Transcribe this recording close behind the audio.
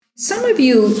Some of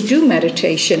you do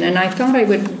meditation, and I thought I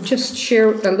would just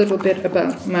share a little bit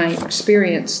about my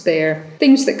experience there,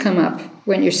 things that come up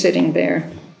when you're sitting there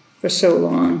for so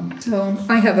long. So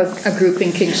I have a group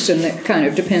in Kingston that kind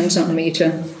of depends on me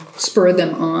to spur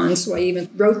them on, so I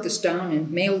even wrote this down and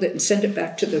mailed it and sent it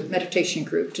back to the meditation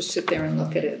group to sit there and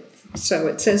look at it. So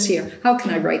it says here, how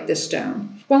can I write this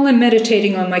down? While I'm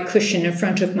meditating on my cushion in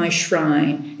front of my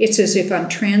shrine, it's as if I'm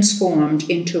transformed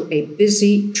into a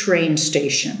busy train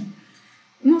station.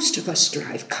 Most of us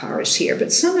drive cars here,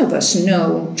 but some of us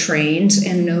know trains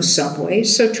and know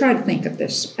subways, so try to think of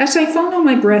this. As I follow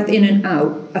my breath in and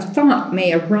out, a thought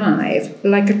may arrive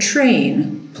like a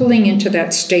train pulling into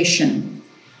that station.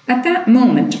 At that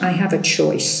moment, I have a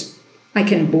choice. I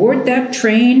can board that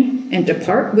train and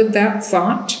depart with that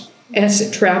thought as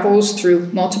it travels through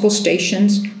multiple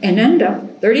stations and end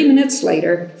up 30 minutes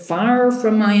later far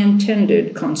from my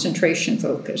intended concentration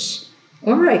focus.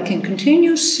 Or I can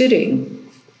continue sitting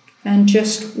and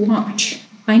just watch.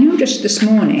 I noticed this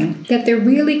morning that there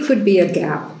really could be a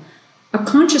gap, a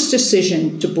conscious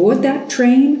decision to board that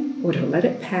train or to let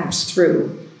it pass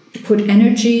through, to put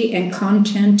energy and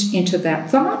content into that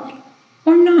thought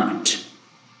or not.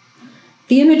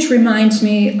 The image reminds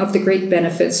me of the great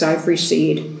benefits I've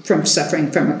received from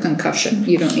suffering from a concussion.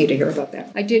 You don't need to hear about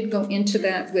that. I did go into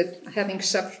that with having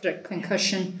suffered a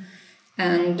concussion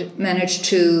and managed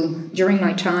to, during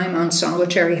my time on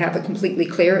solitary, have it completely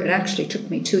clear. It actually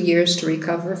took me 2 years to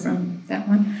recover from that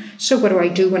one. So what do I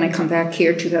do when I come back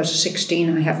here,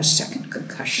 2016? I have a second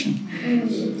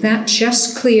concussion. That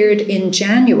just cleared in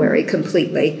January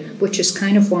completely, which is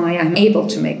kind of why I'm able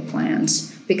to make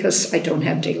plans, because I don't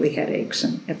have daily headaches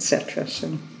and etc.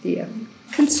 So, yeah.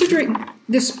 Considering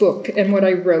this book and what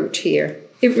I wrote here,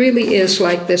 it really is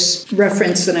like this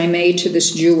reference that I made to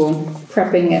this jewel,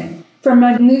 prepping it. From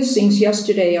my musings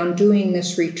yesterday on doing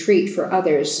this retreat for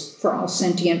others, for all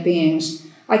sentient beings,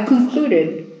 I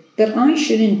concluded that I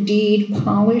should indeed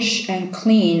polish and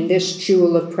clean this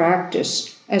jewel of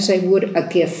practice as I would a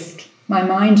gift. My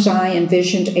mind's eye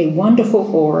envisioned a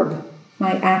wonderful orb,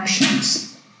 my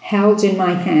actions, held in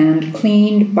my hand,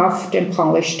 cleaned, buffed, and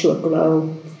polished to a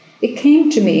glow. It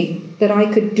came to me that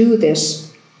I could do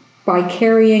this by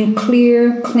carrying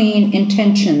clear, clean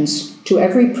intentions to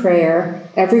every prayer,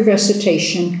 every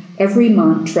recitation, every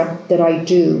mantra that I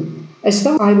do, as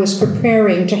though I was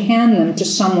preparing to hand them to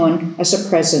someone as a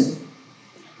present.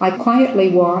 I quietly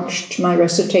watched my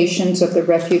recitations of the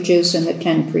refuges and the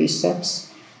 10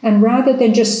 precepts, and rather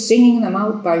than just singing them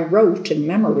out by rote and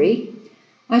memory,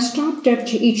 I stopped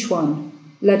after each one,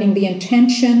 letting the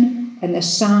intention and the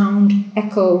sound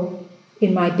echo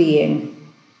in my being.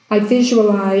 I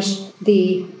visualized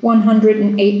the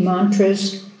 108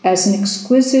 mantras as an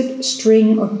exquisite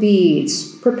string of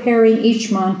beads, preparing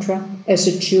each mantra as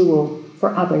a jewel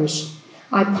for others.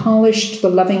 I polished the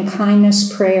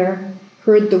loving-kindness prayer,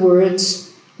 heard the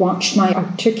words, watched my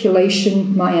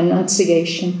articulation, my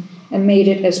enunciation, and made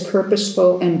it as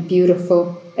purposeful and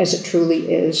beautiful as it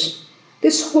truly is.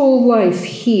 This whole life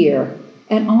here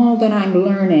and all that I'm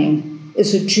learning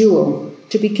is a jewel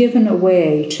to be given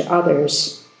away to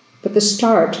others. But the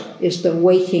start is the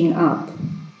waking up,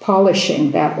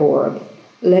 polishing that orb,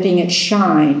 letting it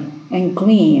shine and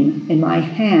gleam in my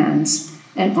hands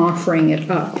and offering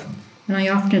it up. And I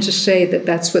often just say that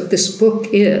that's what this book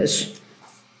is.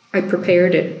 I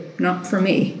prepared it, not for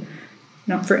me,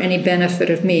 not for any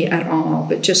benefit of me at all,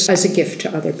 but just as a gift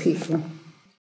to other people.